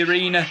 Wembley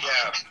Arena.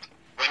 Yeah,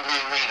 Wembley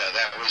Arena.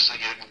 That was where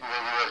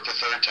we worked the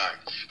 3rd time.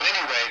 But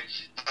anyway,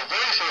 the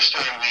very first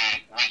time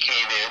we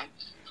came in,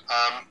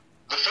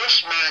 the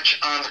first match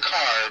on the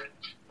card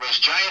was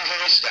Giant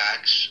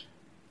Haystacks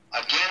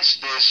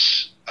against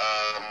this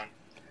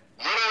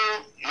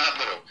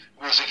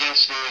it was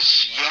against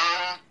this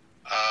young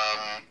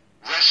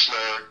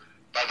wrestler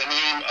by the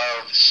name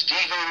of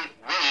Stephen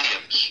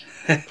Williams.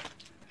 You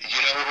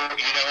know what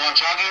I'm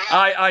talking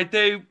about? I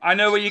do. I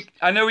know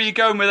where you're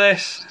going with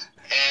this.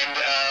 And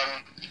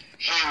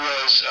he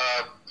was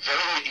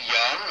very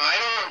young.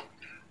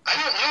 I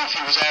don't know if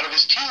he was out of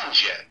his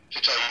teens yet,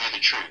 to tell you the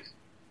truth.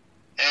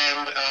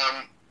 And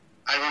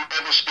I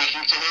remember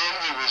speaking to him.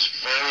 He was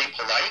very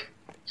polite.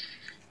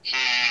 He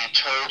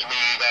told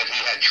me that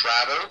he had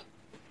traveled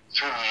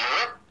through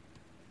Europe.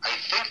 I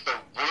think the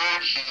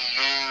word he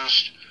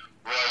used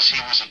was he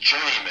was a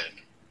journeyman,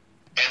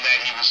 and that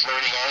he was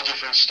learning all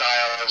different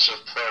styles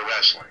of pro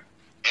wrestling.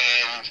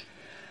 And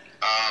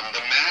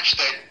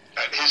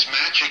his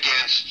match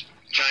against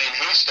Giant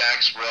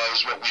Haystacks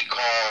was what we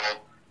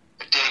call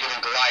a David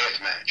and Goliath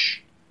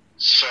match.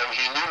 So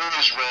he knew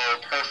his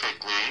role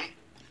perfectly,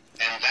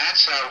 and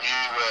that's how he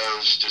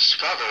was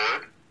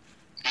discovered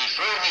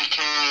before he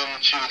came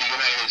to the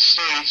United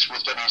States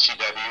with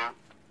WCW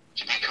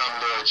to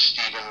become Lord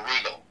Steven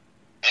Regal.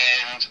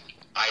 And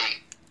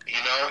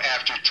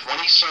after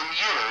 20-some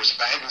years,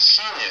 I hadn't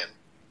seen him.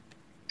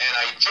 And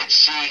I did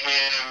see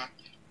him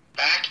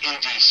back in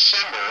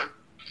December.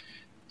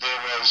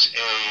 There was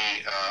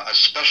a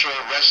special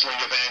wrestling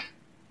event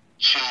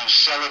to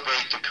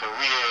celebrate the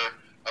career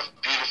of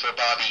beautiful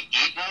Bobby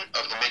Eaton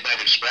of the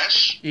Midnight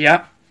Express.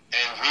 Yeah.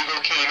 And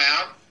Regal came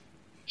out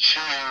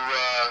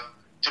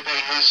to pay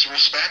his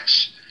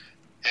respects,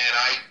 and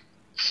I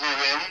flew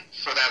in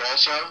for that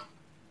also.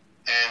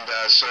 And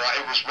so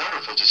it was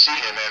wonderful to see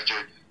him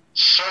after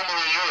so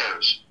many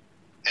years.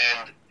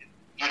 And,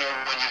 when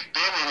you've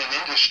been in an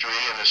industry,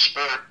 in a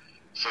sport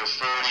for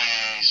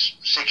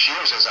 46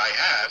 years, as I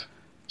have,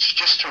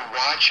 just to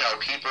watch how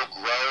people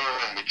grow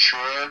and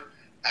mature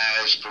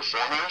as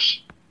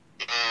performers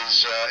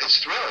it's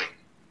thrilling.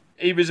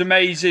 He was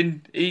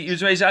amazing.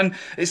 And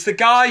it's the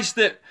guys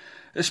that,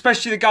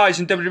 especially the guys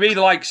in WWE,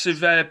 the likes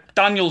of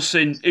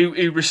Danielson,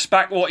 who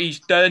respect what he's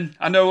done.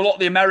 I know a lot of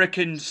the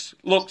Americans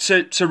look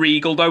to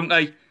Regal, don't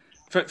they,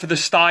 for the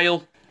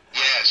style?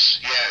 Yes.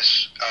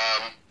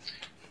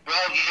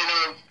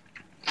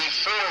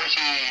 Before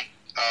he,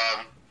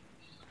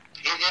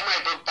 in my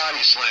book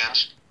Body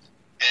Slams,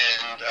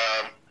 and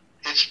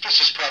this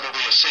is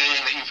probably a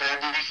saying that you've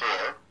heard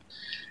before,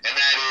 and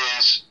that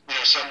is,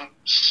 some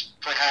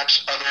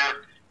perhaps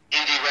other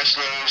indie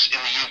wrestlers in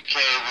the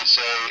UK would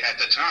say at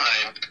the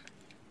time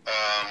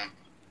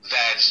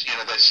that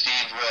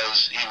Steve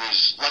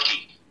was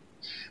lucky.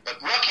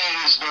 But lucky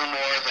is no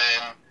more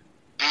than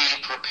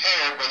being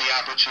prepared when the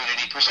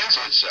opportunity presents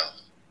itself.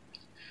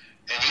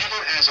 And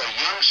even as a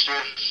youngster,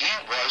 he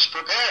was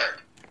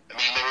prepared. I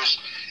mean, there was,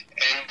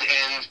 and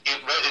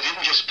it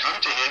didn't just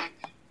come to him.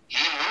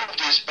 He moved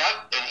his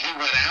butt and he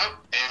went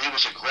out and he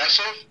was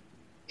aggressive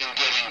in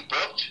getting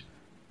booked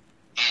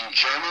in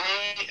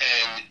Germany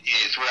and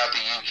throughout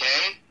the UK,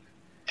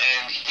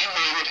 and he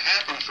made it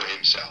happen for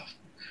himself.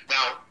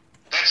 Now,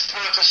 that's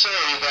not to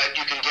say that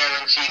you can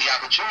guarantee the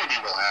opportunity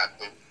will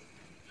happen,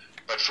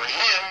 but for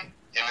him,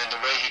 and in the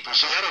way he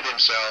presented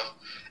himself,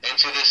 and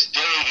to this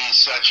day he's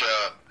such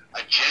a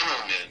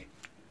gentleman,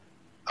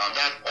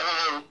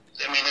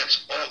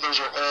 those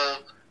are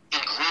all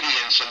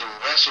ingredients ingredients and the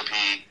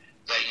recipe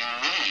that you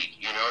need.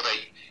 You know, that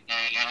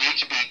you need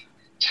to be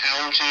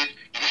talented.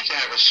 You need to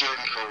have a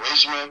certain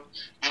charisma.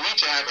 You need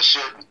to have a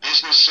certain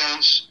business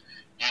sense.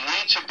 You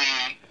need to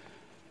be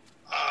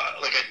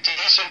like a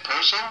decent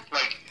person.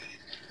 Like,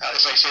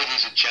 as I said,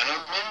 he's a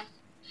gentleman.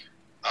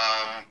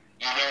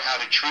 You know how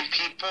to treat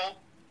people.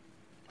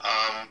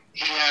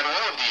 He had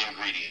all of the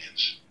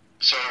ingredients.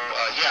 So,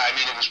 yeah, I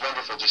mean, it was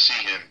wonderful to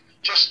see him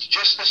just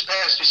this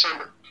past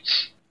December.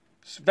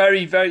 It's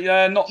very, very,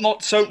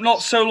 not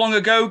so long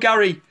ago,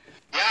 Gary.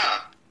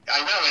 Yeah, I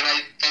know,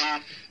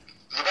 and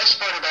the best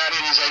part about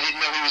it is I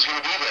didn't know he was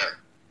going to be there.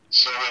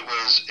 So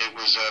it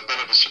was a bit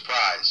of a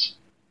surprise.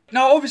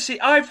 Now, obviously,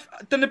 I've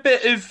done a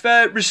bit of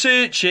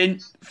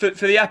researching for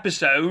the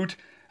episode,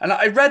 and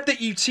I read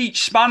that you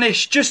teach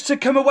Spanish just to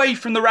come away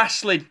from the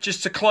wrestling,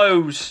 just to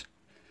close.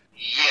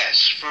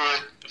 Yes, for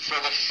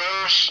the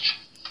first,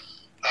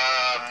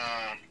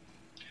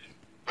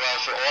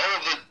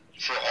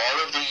 for all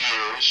of the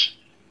years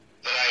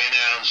that I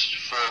announced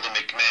for the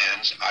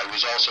McMahons, I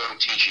was also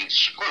teaching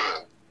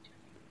school.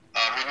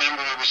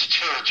 Remember, it was a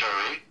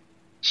territory,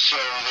 so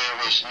there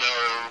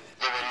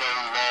were no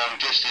long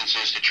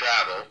distances to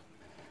travel.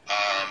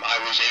 I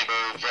was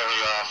able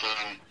very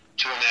often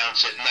to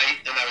announce at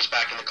night, and I was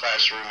back in the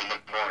classroom in the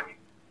morning.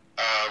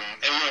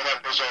 And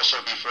that was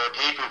also before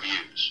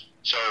pay-per-views.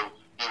 So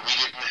we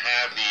didn't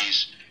have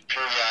these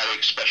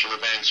periodic special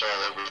events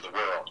all over the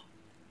world.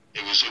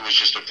 It was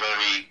just a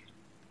very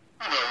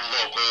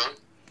local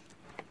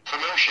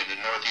promotion, a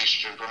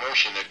northeastern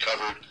promotion that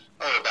covered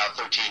about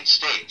 13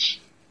 states.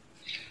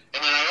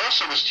 And then I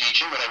also was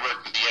teaching when I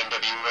worked with the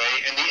NWA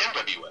and the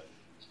NWA.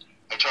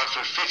 I taught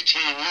for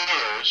 15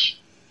 years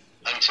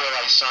until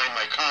I signed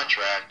my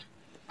contract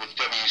with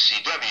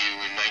WCW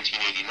in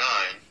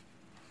 1989,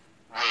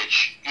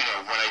 which,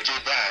 when I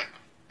did that,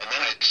 and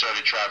then I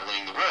started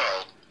traveling the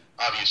world,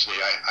 obviously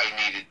I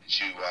needed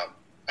to,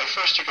 I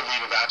first took a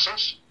leave of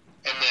absence,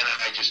 and then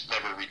I just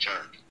never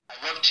returned. I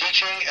loved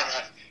teaching, and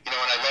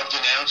I loved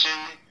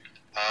announcing.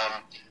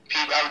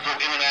 I would go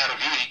in and out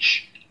of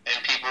each, and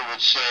people would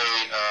say,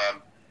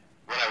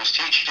 when I was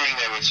teaching,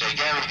 they would say,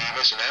 "Gary, do you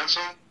miss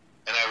announcing?"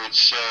 And I would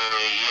say,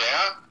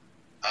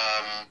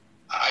 "Yeah.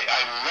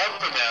 I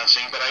love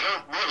announcing, but I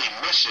don't really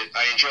miss it.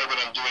 I enjoy what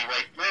I'm doing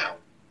right now."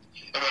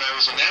 And when I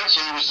was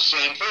announcing, it was the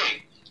same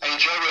thing. I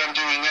enjoy what I'm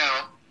doing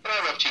now, but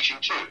I love teaching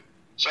too.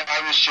 So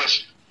I was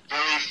just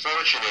very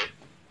fortunate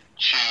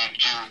to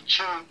do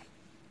two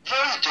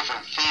very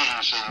different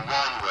things in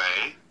one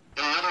way.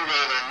 In another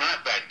way, they're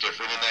not that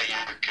different in that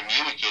you're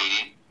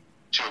communicating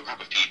to a group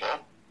of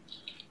people.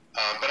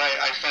 But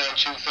I found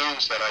two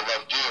things that I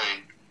love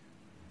doing,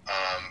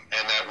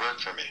 and that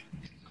worked for me.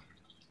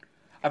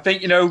 I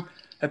think,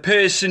 a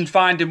person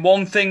finding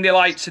one thing they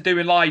like to do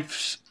in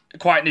life's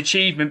quite an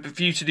achievement, but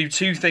for you to do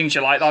two things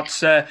you like,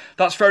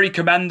 that's very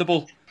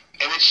commendable.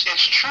 And it's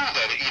true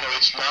that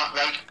it's not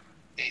like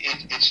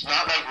it's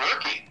not like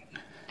working.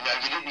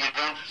 You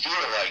don't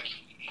feel like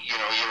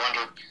you're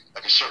under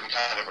like a certain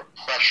kind of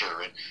a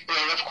pressure, and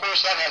of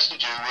course that has to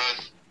do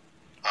with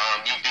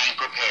you being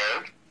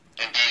prepared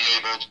and being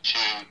able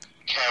to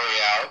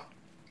carry out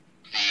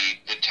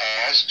the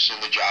tasks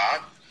and the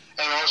job,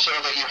 and also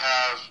that you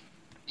have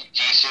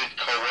decent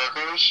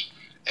coworkers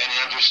and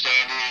an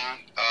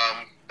understanding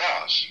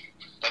boss.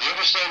 Now, the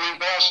understanding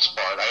boss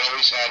part I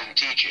always had in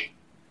teaching,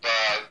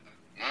 but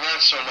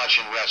not so much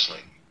in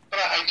wrestling. But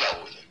I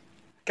dealt with it.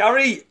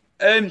 Gary,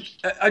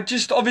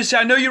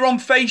 I know you're on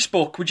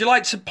Facebook. Would you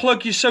like to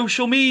plug your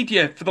social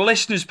media for the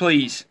listeners,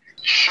 please?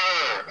 Sure.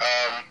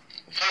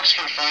 Folks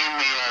can find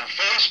me on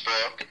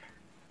Facebook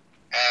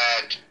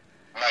at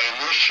my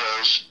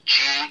initials,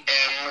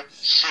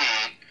 GMC,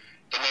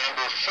 the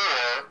number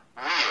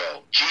 4,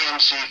 real,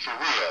 GMC for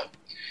real.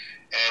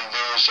 And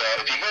there's,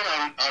 if you go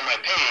on my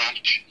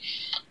page,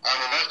 on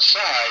the left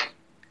side,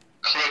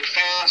 click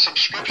fan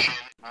subscription.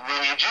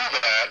 When you do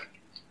that,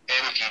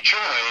 and if you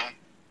join,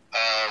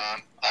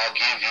 I'll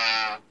give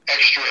you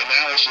extra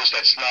analysis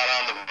that's not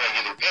on the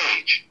regular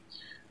page.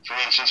 For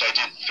instance, I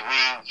did 3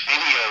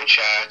 video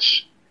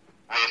chats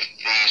with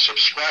the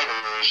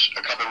subscribers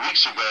a couple of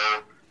weeks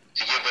ago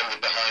to give them the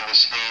behind the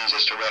scenes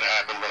as to what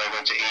happened when I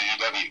went to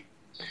AEW.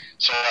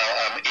 So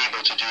I'm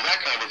able to do that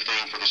kind of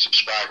thing for the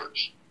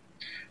subscribers.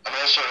 I'm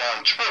also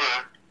on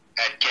Twitter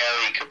at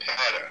Gary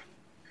Capetta,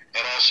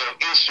 and also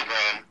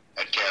Instagram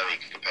at Gary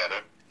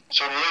Capetta.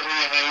 So wherever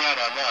you hang out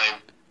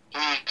online,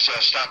 please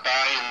stop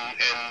by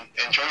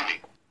and join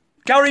me.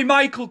 Gary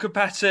Michael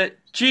Capetta,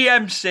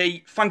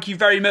 GMC, thank you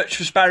very much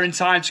for sparing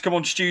time to come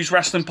on Stu's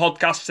Wrestling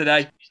Podcast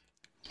today.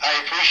 I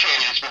appreciate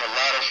it. It's been a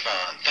lot of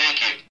fun.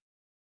 Thank you.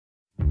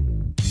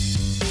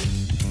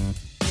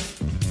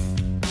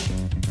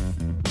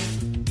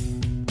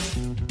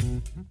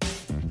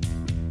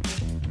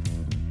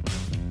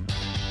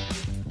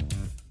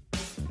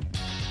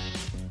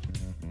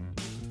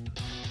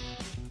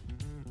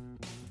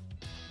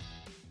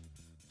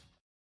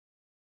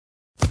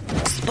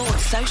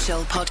 Sports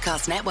Social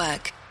Podcast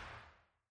Network.